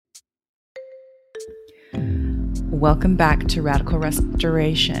Welcome back to Radical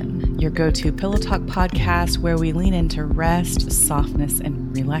Restoration, your go-to pillow talk podcast where we lean into rest, softness,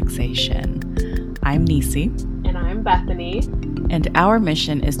 and relaxation. I'm Nisi. And I'm Bethany. And our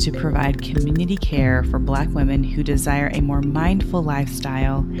mission is to provide community care for Black women who desire a more mindful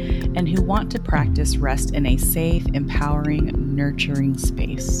lifestyle and who want to practice rest in a safe, empowering, nurturing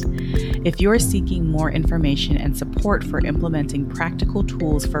space. If you're seeking more information and support for implementing practical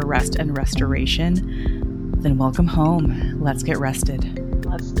tools for rest and restoration, then welcome home. Let's get rested.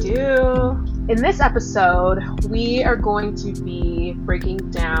 Let's do. In this episode, we are going to be breaking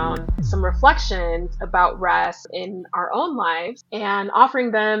down some reflections about rest in our own lives and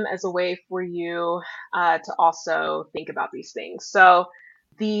offering them as a way for you to also think about these things. So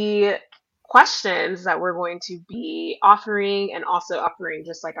the questions that we're going to be offering and also offering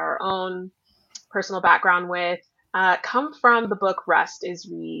just like our own personal background with come from the book Rest is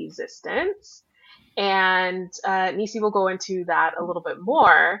Resistance. And Nisi will go into that a little bit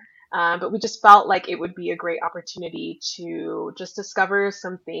more, but we just felt like it would be a great opportunity to just discover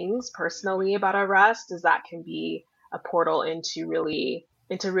some things personally about our rest, as that can be a portal into really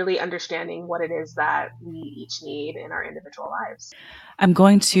understanding what it is that we each need in our individual lives. I'm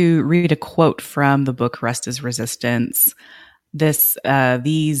going to read a quote from the book Rest is Resistance. This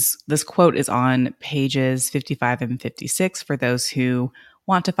quote is on pages 55 and 56 for those who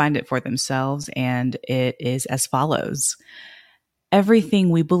want to find it for themselves, and it is as follows.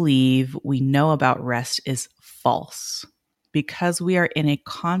 Everything we believe we know about rest is false. Because we are in a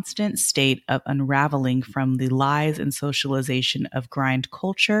constant state of unraveling from the lies and socialization of grind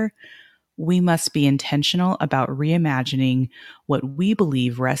culture, we must be intentional about reimagining what we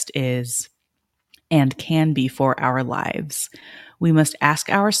believe rest is and can be for our lives. We must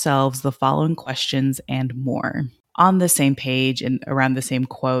ask ourselves the following questions and more. On the same page and around the same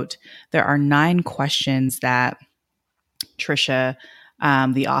quote, there are 9 questions that Tricia,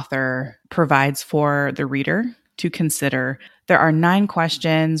 the author, provides for the reader to consider. There are 9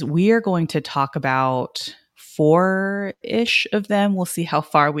 questions. We are going to talk about 4-ish of them. We'll see how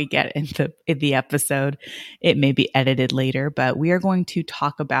far we get in the episode. It may be edited later, but we are going to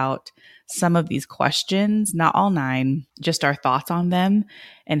talk about some of these questions, not all 9, just our thoughts on them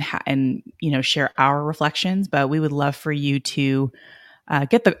and share our reflections. But we would love for you to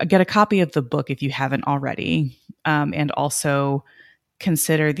get a copy of the book if you haven't already, and also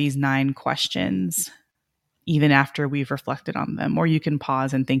consider these 9 questions even after we've reflected on them, or you can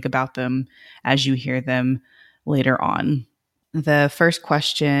pause and think about them as you hear them later on. The first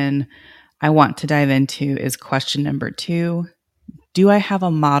question I want to dive into is question number 2. Do I have a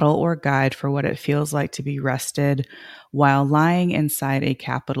model or guide for what it feels like to be rested while lying inside a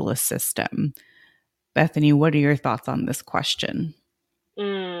capitalist system? Bethany, what are your thoughts on this question?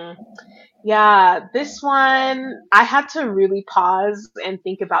 Yeah, this one, I had to really pause and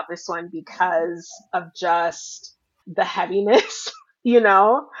think about this one because of just the heaviness,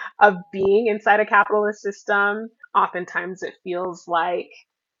 of being inside a capitalist system. Oftentimes it feels like,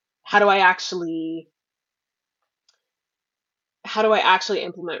 how do I actually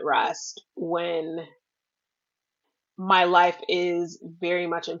implement rest when my life is very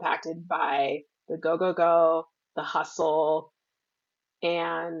much impacted by the go, go, go, the hustle,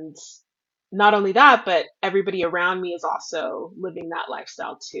 and not only that, but everybody around me is also living that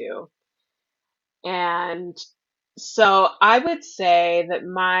lifestyle too. And so I would say that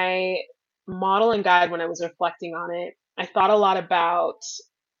my model and guide, when I was reflecting on it, I thought a lot about,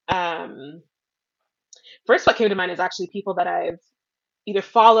 first what came to mind is actually people that I've either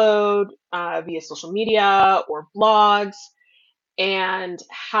followed via social media or blogs, and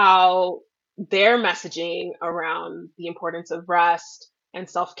how their messaging around the importance of rest and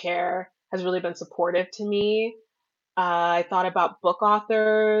self-care has really been supportive to me. I thought about book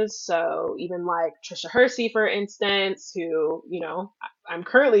authors, so even like Tricia Hersey, for instance, who, I'm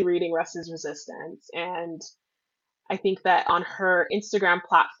currently reading Rest is Resistance, and I think that on her Instagram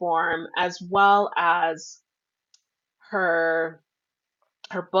platform, as well as her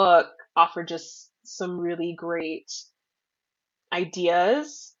book, offered just some really great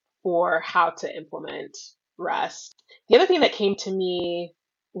ideas for how to implement rest. The other thing that came to me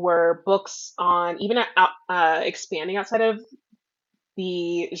were books on even expanding outside of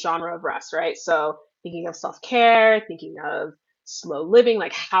the genre of rest, right? So thinking of self-care, thinking of slow living,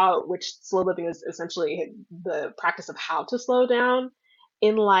 which slow living is essentially the practice of how to slow down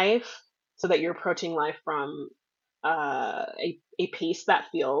in life so that you're approaching life from a pace that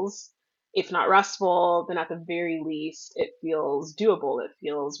feels, if not restful, then at the very least, it feels doable. It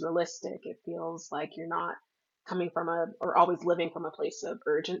feels realistic. It feels like you're not coming from or always living from a place of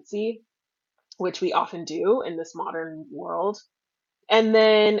urgency. which we often do in this modern world. And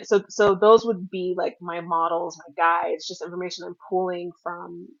then, so those would be like my models, my guides, just information I'm pulling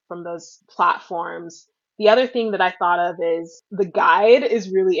from those platforms. The other thing that I thought of is the guide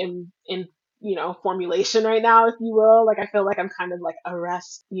is really in formulation right now, if you will. Like I feel like I'm kind of like a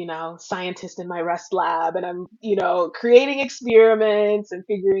rest, scientist in my rest lab, and I'm creating experiments and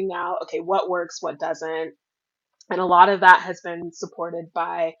figuring out, okay, what works, what doesn't. And a lot of that has been supported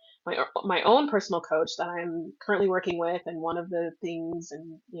by my own personal coach that I'm currently working with. And one of the things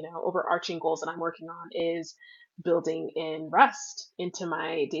and overarching goals that I'm working on is building in rest into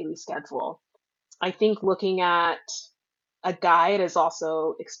my daily schedule. I think looking at a guide as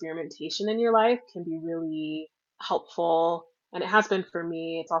also experimentation in your life can be really helpful, and it has been for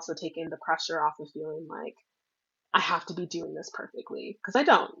me. It's also taken the pressure off of feeling like I have to be doing this perfectly, because I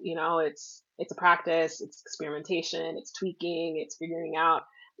don't. It's a practice, it's experimentation, it's tweaking, it's figuring out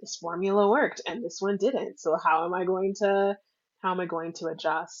this formula worked and this one didn't. So how am I going to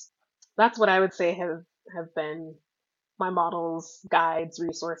adjust? That's what I would say have been my models, guides,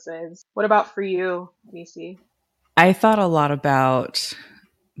 resources. What about for you, Nisi? I thought a lot about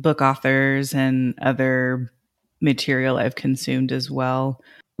book authors and other material I've consumed as well.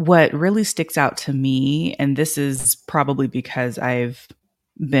 What really sticks out to me, and this is probably because I've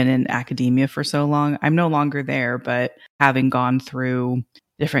been in academia for so long, I'm no longer there, but having gone through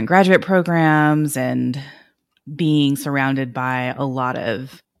different graduate programs and being surrounded by a lot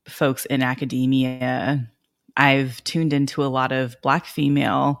of folks in academia, I've tuned into a lot of Black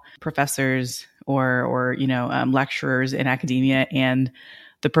female professors or lecturers in academia, and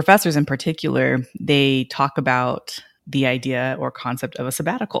the professors in particular, they talk about the idea or concept of a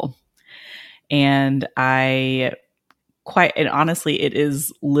sabbatical. And and honestly, it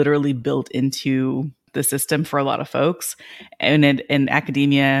is literally built into the system for a lot of folks. And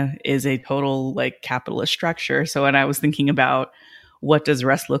academia is a total like capitalist structure. So when I was thinking about what does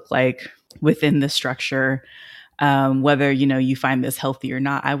rest look like within the structure, whether, you find this healthy or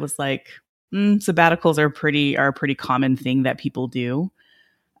not, I was like, sabbaticals are a pretty common thing that people do.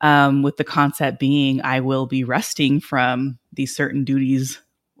 With the concept being, I will be resting from these certain duties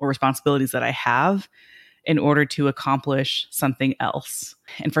or responsibilities that I have in order to accomplish something else.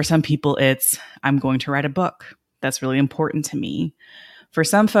 And for some people, it's, I'm going to write a book. That's really important to me. For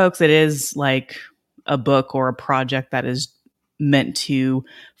some folks, it is like a book or a project that is meant to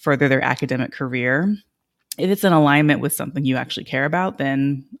further their academic career. If it's in alignment with something you actually care about,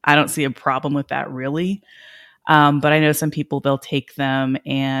 then I don't see a problem with that really. But I know some people, they'll take them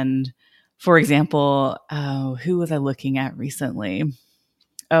and, for example, who was I looking at recently?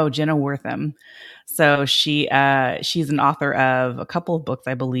 Oh, Jenna Wortham. So she's an author of a couple of books,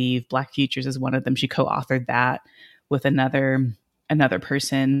 I believe. Black Futures is one of them. She co-authored that with another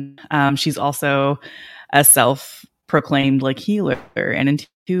person. She's also a self-proclaimed like healer and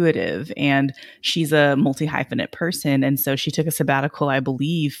intuitive, and she's a multi-hyphenate person. And so she took a sabbatical, I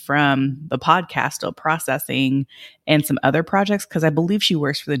believe, from the podcast Still Processing and some other projects, because I believe she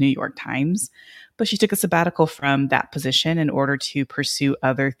works for the New York Times. But she took a sabbatical from that position in order to pursue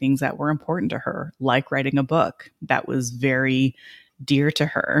other things that were important to her, like writing a book that was very dear to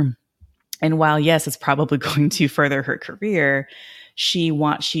her. And while, yes, it's probably going to further her career, she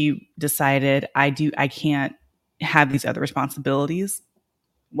decided, I can't have these other responsibilities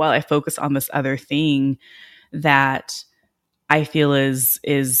while I focus on this other thing that I feel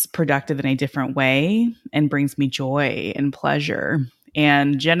is productive in a different way and brings me joy and pleasure.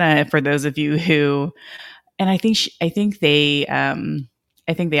 And Jenna, for those of you who, and I think they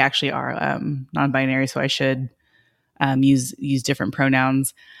actually are non-binary, so I should use different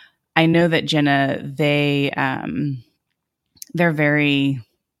pronouns. I know that Jenna, they're very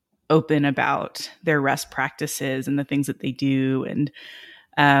open about their rest practices and the things that they do, and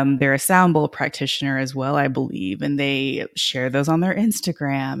they're a sound bowl practitioner as well, I believe, and they share those on their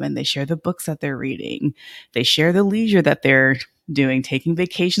Instagram, and they share the books that they're reading. They share the leisure that they're doing, taking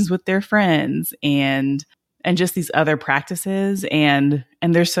vacations with their friends, and just these other practices. And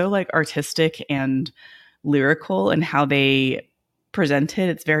they're so like artistic and lyrical in how they present it.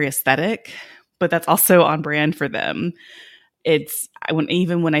 It's very aesthetic, but that's also on brand for them.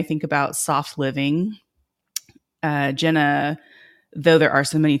 Even when I think about soft living, Jenna, though there are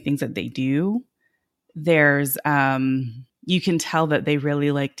so many things that they do, there's you can tell that they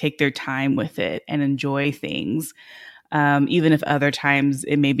really like take their time with it and enjoy things. Even if other times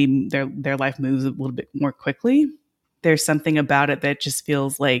it may be their life moves a little bit more quickly, there's something about it that just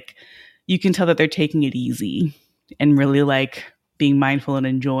feels like you can tell that they're taking it easy and really like being mindful and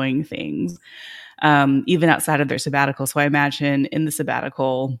enjoying things, even outside of their sabbatical. So I imagine in the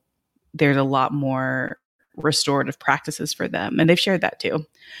sabbatical, there's a lot more restorative practices for them. And they've shared that too,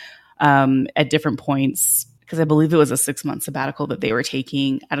 at different points, because I believe it was a 6-month sabbatical that they were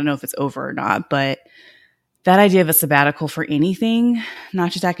taking. I don't know if it's over or not, but that idea of a sabbatical for anything,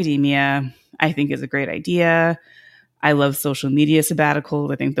 not just academia, I think is a great idea. I love social media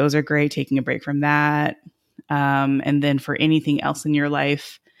sabbaticals. I think those are great, taking a break from that. And then for anything else in your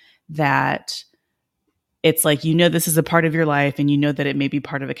life that it's like, this is a part of your life and that it may be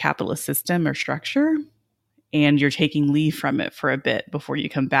part of a capitalist system or structure, and you're taking leave from it for a bit before you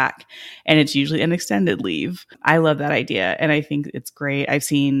come back. And it's usually an extended leave. I love that idea. And I think it's great. I've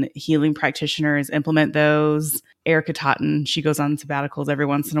seen healing practitioners implement those. Erica Totten, she goes on sabbaticals every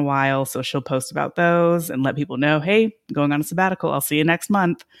once in a while. So she'll post about those and let people know, hey, I'm going on a sabbatical. I'll see you next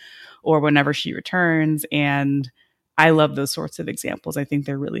month or whenever she returns. And I love those sorts of examples. I think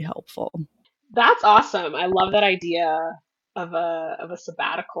they're really helpful. That's awesome. I love that idea of a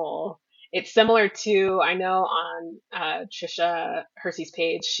sabbatical. It's similar to, I know on Tricia Hersey's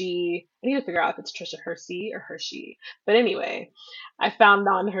page, I need to figure out if it's Tricia Hersey or Hershey. But anyway, I found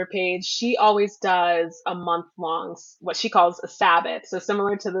on her page she always does a month long what she calls a Sabbath. So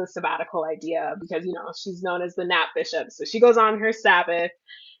similar to the sabbatical idea, because she's known as the Nap Bishop. So she goes on her Sabbath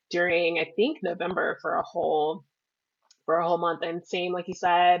during, I think, November for a whole month. And same, like you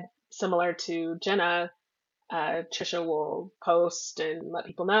said, similar to Jenna, Tricia will post and let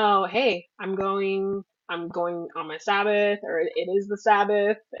people know, hey, I'm going on my Sabbath, or it is the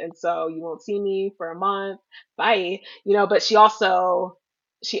Sabbath, and so you won't see me for a month. Bye. But she also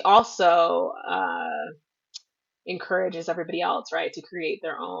encourages everybody else, right, to create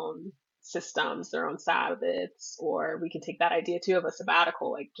their own systems, their own Sabbaths, or we can take that idea too of a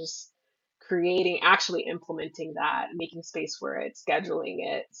sabbatical, like just actually implementing that, making space for it, scheduling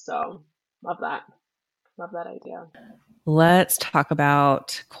it. So love that. Love that idea. Let's talk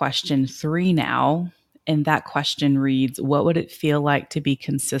about question 3 now. And that question reads, what would it feel like to be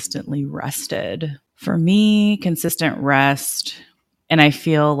consistently rested? For me, consistent rest, and I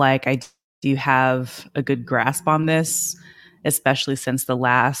feel like I do have a good grasp on this, especially since the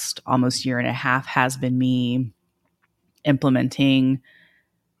last almost year and a half has been me implementing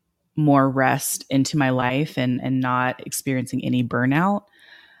more rest into my life and not experiencing any burnout.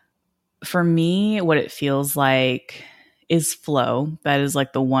 For me, what it feels like is flow. That is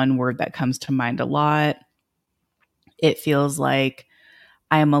like the one word that comes to mind a lot. It feels like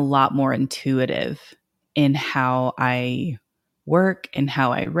I am a lot more intuitive in how I work and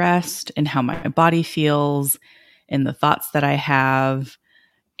how I rest and how my body feels and the thoughts that I have.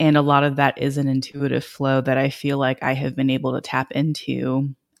 And a lot of that is an intuitive flow that I feel like I have been able to tap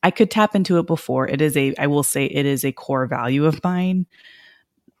into. I could tap into it before. I will say it is a core value of mine,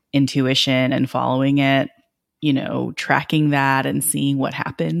 intuition and following it, tracking that and seeing what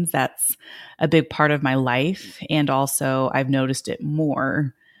happens. That's a big part of my life. And also, I've noticed it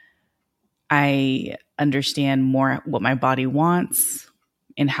more. I understand more what my body wants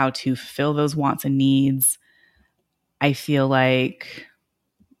and how to fulfill those wants and needs. I feel like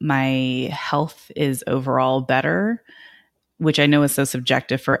my health is overall better, which I know is so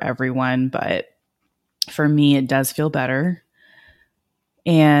subjective for everyone, but for me, it does feel better.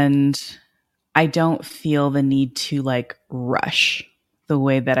 And I don't feel the need to like rush the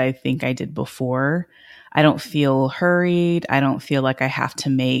way that I think I did before. I don't feel hurried. I don't feel like I have to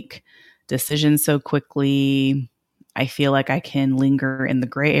make decisions so quickly. I feel like I can linger in the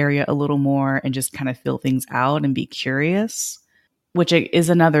gray area a little more and just kind of feel things out and be curious, which is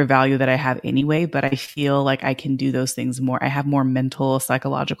another value that I have anyway, but I feel like I can do those things more. I have more mental,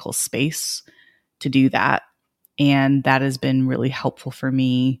 psychological space to do that. And that has been really helpful for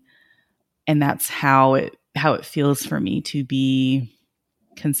me. And that's how it feels for me to be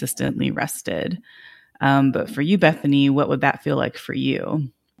consistently rested. But for you, Bethany, what would that feel like for you?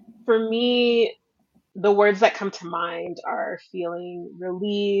 For me, the words that come to mind are feeling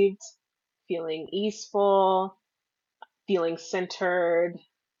relieved, feeling easeful, feeling centered.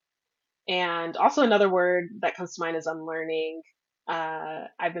 And also another word that comes to mind is unlearning.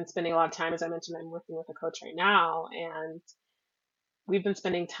 I've been spending a lot of time, as I mentioned, I'm working with a coach right now, and we've been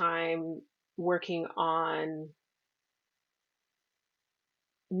spending time working on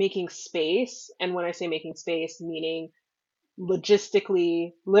making space. And when I say making space, meaning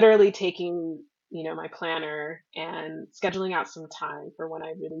logistically, literally taking, my planner and scheduling out some time for when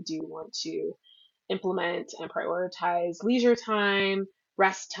I really do want to implement and prioritize leisure time,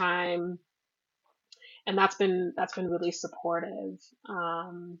 rest time, and that's been really supportive.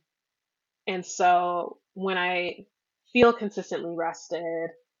 And so when I feel consistently rested,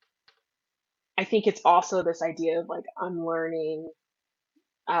 I think it's also this idea of like unlearning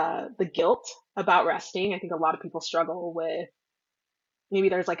the guilt about resting. I think a lot of people struggle with, maybe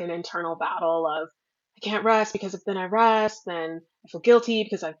there's like an internal battle of, I can't rest because if then I rest, then I feel guilty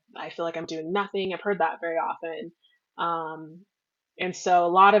because I feel like I'm doing nothing. I've heard that very often. Um, and so a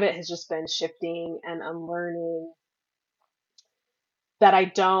lot of it has just been shifting and unlearning that I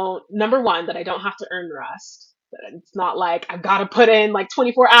don't, number one, that I don't have to earn rest. That it's not like I've got to put in like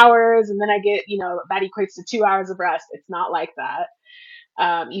 24 hours and then I get, that equates to 2 hours of rest. It's not like that.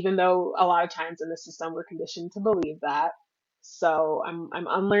 Even though a lot of times in the system we're conditioned to believe that. So I'm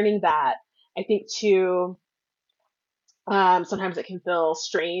unlearning that. I think too, sometimes it can feel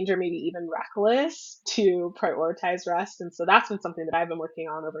strange or maybe even reckless to prioritize rest. And so that's been something that I've been working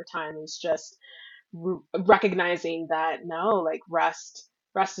on over time, is just recognizing that no, like rest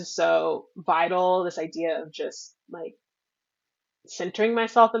is so vital. This idea of just like centering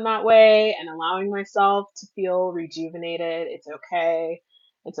myself in that way and allowing myself to feel rejuvenated. It's okay.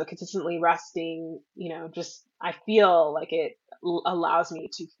 And so consistently resting, just I feel like it allows me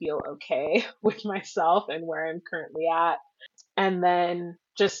to feel okay with myself and where I'm currently at. And then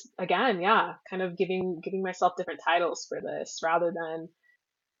just again, yeah, kind of giving myself different titles for this, rather than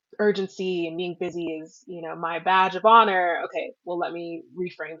urgency and being busy is, my badge of honor. Okay, well, let me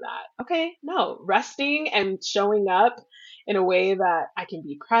reframe that. Okay, no, resting and showing up in a way that I can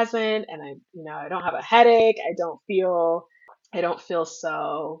be present and I don't have a headache. I don't feel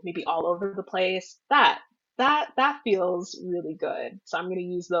so maybe all over the place. That feels really good. So I'm going to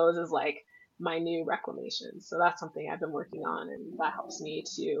use those as like my new reclamation. So that's something I've been working on, and that helps me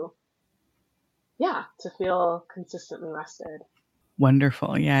to, yeah, to feel consistently rested.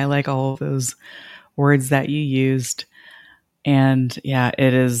 Wonderful. Yeah, I like all of those words that you used. And yeah,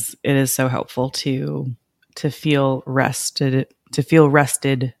 it is so helpful to feel rested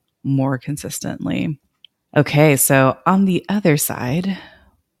more consistently. Okay, so on the other side,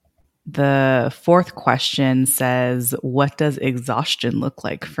 the fourth question says, what does exhaustion look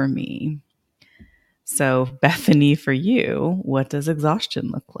like for me? So, Bethany, for you, what does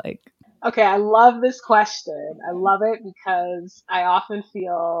exhaustion look like? Okay, I love this question. I love it because I often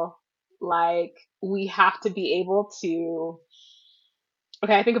feel like we have to be able to,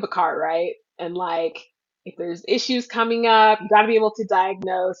 okay, I think of a car, right? And like, if there's issues coming up, you got to be able to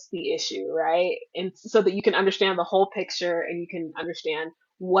diagnose the issue, right? And so that you can understand the whole picture and you can understand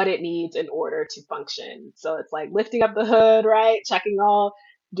what it needs in order to function. So it's like lifting up the hood, right? Checking all,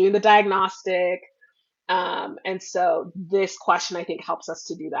 doing the diagnostic. And so this question, I think, helps us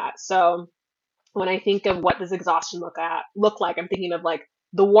to do that. So when I think of what does exhaustion look like, I'm thinking of like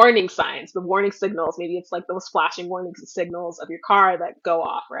the warning signs, the warning signals. Maybe it's like those flashing warning signals of your car that go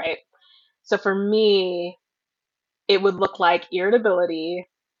off, right? So for me, it would look like irritability.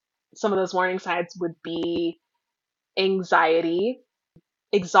 Some of those warning signs would be anxiety,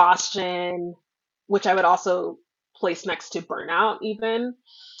 exhaustion, which I would also place next to burnout, even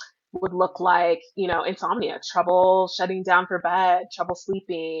would look like, insomnia, trouble shutting down for bed, trouble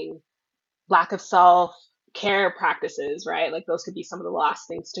sleeping, lack of self care practices, right? Like those could be some of the last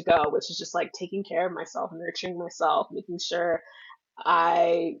things to go, which is just like taking care of myself, nurturing myself, making sure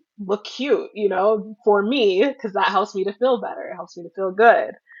I look cute, for me, because that helps me to feel better. It helps me to feel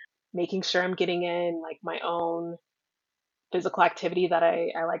good. Making sure I'm getting in like my own physical activity that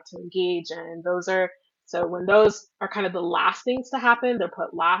I like to engage in. So when those are kind of the last things to happen, they're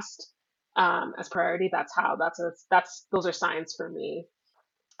put last, as priority. Those are signs for me.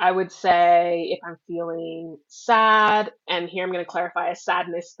 I would say if I'm feeling sad, and here I'm going to clarify a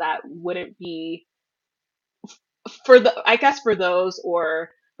sadness that wouldn't be I guess for those, or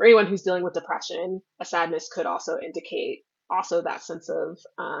for anyone who's dealing with depression, a sadness could also indicate also that sense of,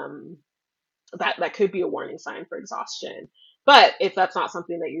 that could be a warning sign for exhaustion. But if that's not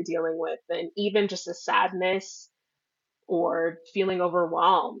something that you're dealing with, then even just a sadness or feeling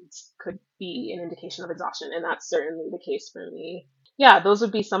overwhelmed could be an indication of exhaustion. And that's certainly the case for me. Yeah, those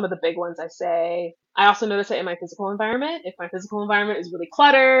would be some of the big ones I say. I also notice it in my physical environment. If my physical environment is really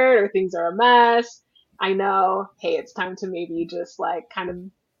cluttered or things are a mess, I know, hey, it's time to maybe just like kind of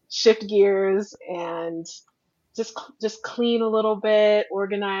shift gears and just clean a little bit,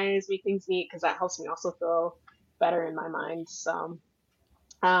 organize, make things neat, because that helps me also feel better in my mind. So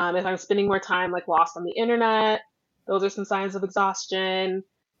if I'm spending more time like lost on the internet, those are some signs of exhaustion.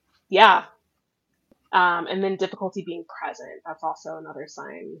 Yeah. And then difficulty being present. That's also another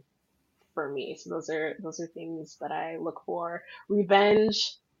sign for me. So those are things that I look for.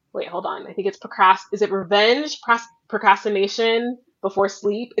 Revenge. Wait, hold on. I think it's is it revenge? Procrastination before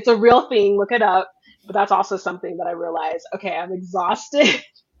sleep. It's a real thing. Look it up. But that's also something that I realize, okay, I'm exhausted.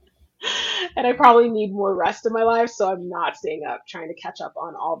 And I probably need more rest in my life, so I'm not staying up trying to catch up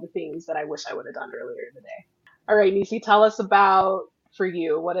on all the things that I wish I would have done earlier in the day. All right, Nisi, tell us about for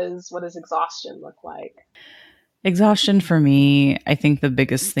you. What does exhaustion look like? Exhaustion for me, I think the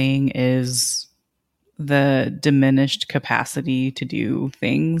biggest thing is the diminished capacity to do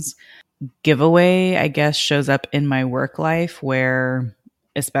things. Giveaway, I guess, shows up in my work life where,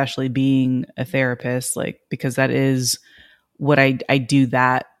 especially being a therapist, like, because that is what I do,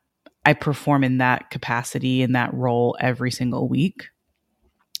 that I perform in that capacity, in that role every single week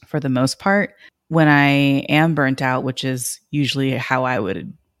for the most part. When I am burnt out, which is usually how I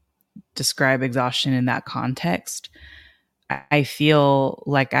would describe exhaustion in that context, I feel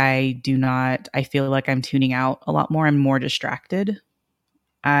like I feel like I'm tuning out a lot more. I'm more distracted.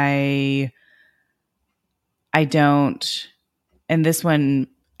 I, I don't, and this one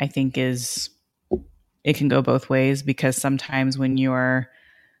I think it can go both ways, because sometimes when you're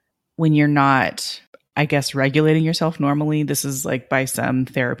not, I guess, regulating yourself normally, this is like by some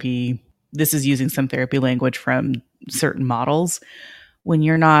therapy, this is using some therapy language from certain models. When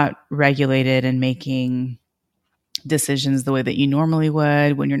you're not regulated and making decisions the way that you normally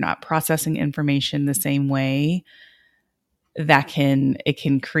would, when you're not processing information the same way, it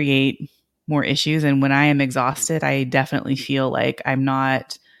can create more issues. And when I am exhausted, I definitely feel like I'm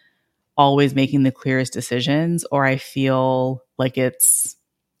not always making the clearest decisions, or I feel like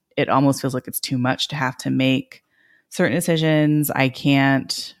it almost feels like it's too much to have to make certain decisions. I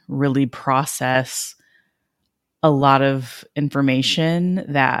can't really process a lot of information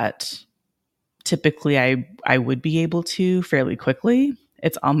that typically I would be able to fairly quickly.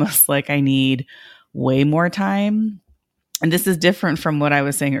 It's almost like I need way more time. And this is different from what I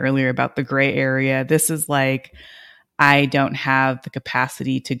was saying earlier about the gray area. This is like I don't have the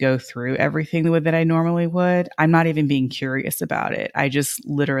capacity to go through everything the way that I normally would. I'm not even being curious about it. I just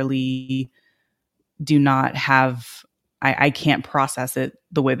literally do not have, I can't process it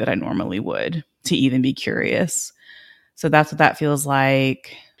the way that I normally would to even be curious. So that's what that feels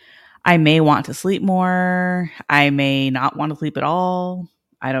like. I may want to sleep more. I may not want to sleep at all.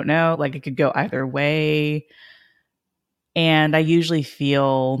 I don't know. Like, it could go either way. And I usually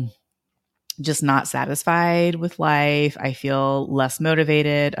feel just not satisfied with life. I feel less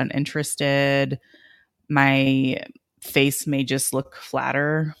motivated, uninterested. My face may just look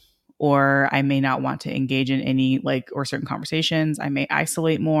flatter, or I may not want to engage in any or certain conversations. I may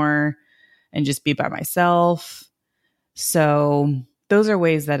isolate more and just be by myself. So those are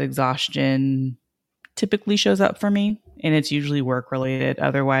ways that exhaustion typically shows up for me, and it's usually work related.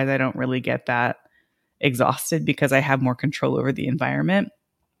 Otherwise, I don't really get that exhausted because I have more control over the environment.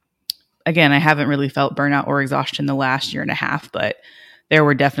 Again, I haven't really felt burnout or exhaustion the last year and a half, but there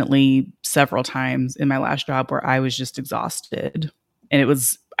were definitely several times in my last job where I was just exhausted. And it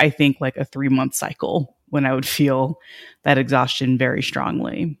was, I think, like a 3-month cycle when I would feel that exhaustion very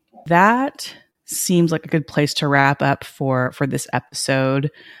strongly. That seems like a good place to wrap up for this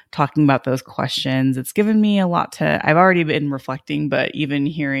episode, talking about those questions. It's given me a lot I've already been reflecting, but even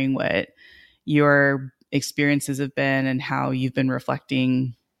hearing what your experiences have been and how you've been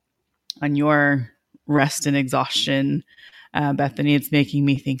reflecting on your rest and exhaustion, Bethany, it's making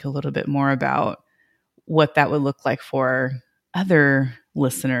me think a little bit more about what that would look like for other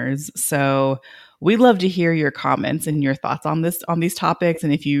listeners. So we'd love to hear your comments and your thoughts on these topics.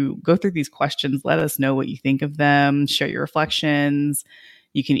 And if you go through these questions, let us know what you think of them, share your reflections.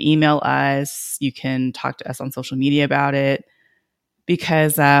 You can email us, you can talk to us on social media about it,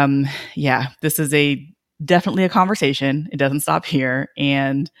 because this is definitely a conversation. It doesn't stop here.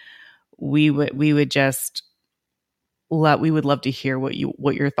 And we would love to hear what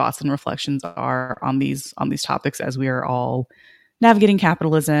your thoughts and reflections are on these topics, as we are all navigating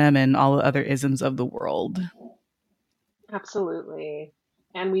capitalism and all the other isms of the world. Absolutely.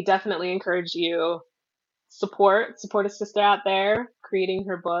 And we definitely encourage you, support a sister out there creating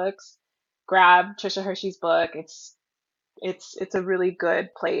her books. Grab Tricia Hersey's book. It's a really good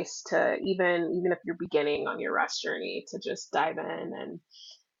place to, even if you're beginning on your rest journey, to just dive in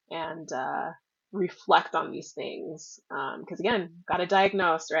and reflect on these things. Because again, got to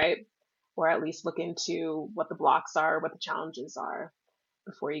diagnose, right? Or at least look into what the blocks are, what the challenges are,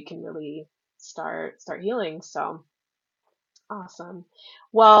 before you can really start healing. So awesome.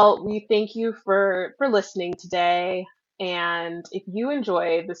 Well, we thank you for listening today. And if you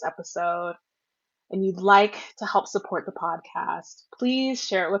enjoyed this episode and you'd like to help support the podcast, please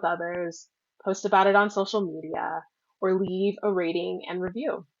share it with others, post about it on social media, or leave a rating and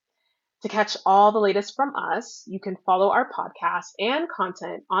review. To catch all the latest from us, you can follow our podcast and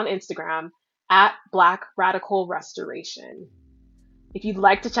content on Instagram at Black Radical Restoration. If you'd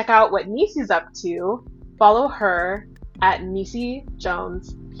like to check out what Nisi's up to, follow her at Nisi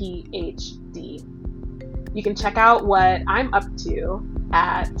Jones, PhD. You can check out what I'm up to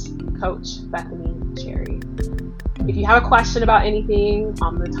at Coach Bethany Cherry. If you have a question about anything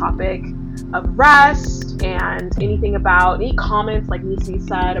on the topic of rest and anything about any comments, like Nisi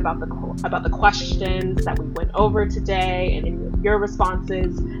said, about the questions that we went over today and any of your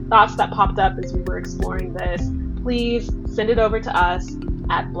responses, thoughts that popped up as we were exploring this, please send it over to us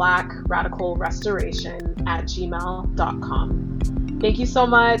at blackradicalrestoration@gmail.com. Thank you so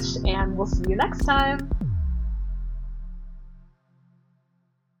much, and we'll see you next time.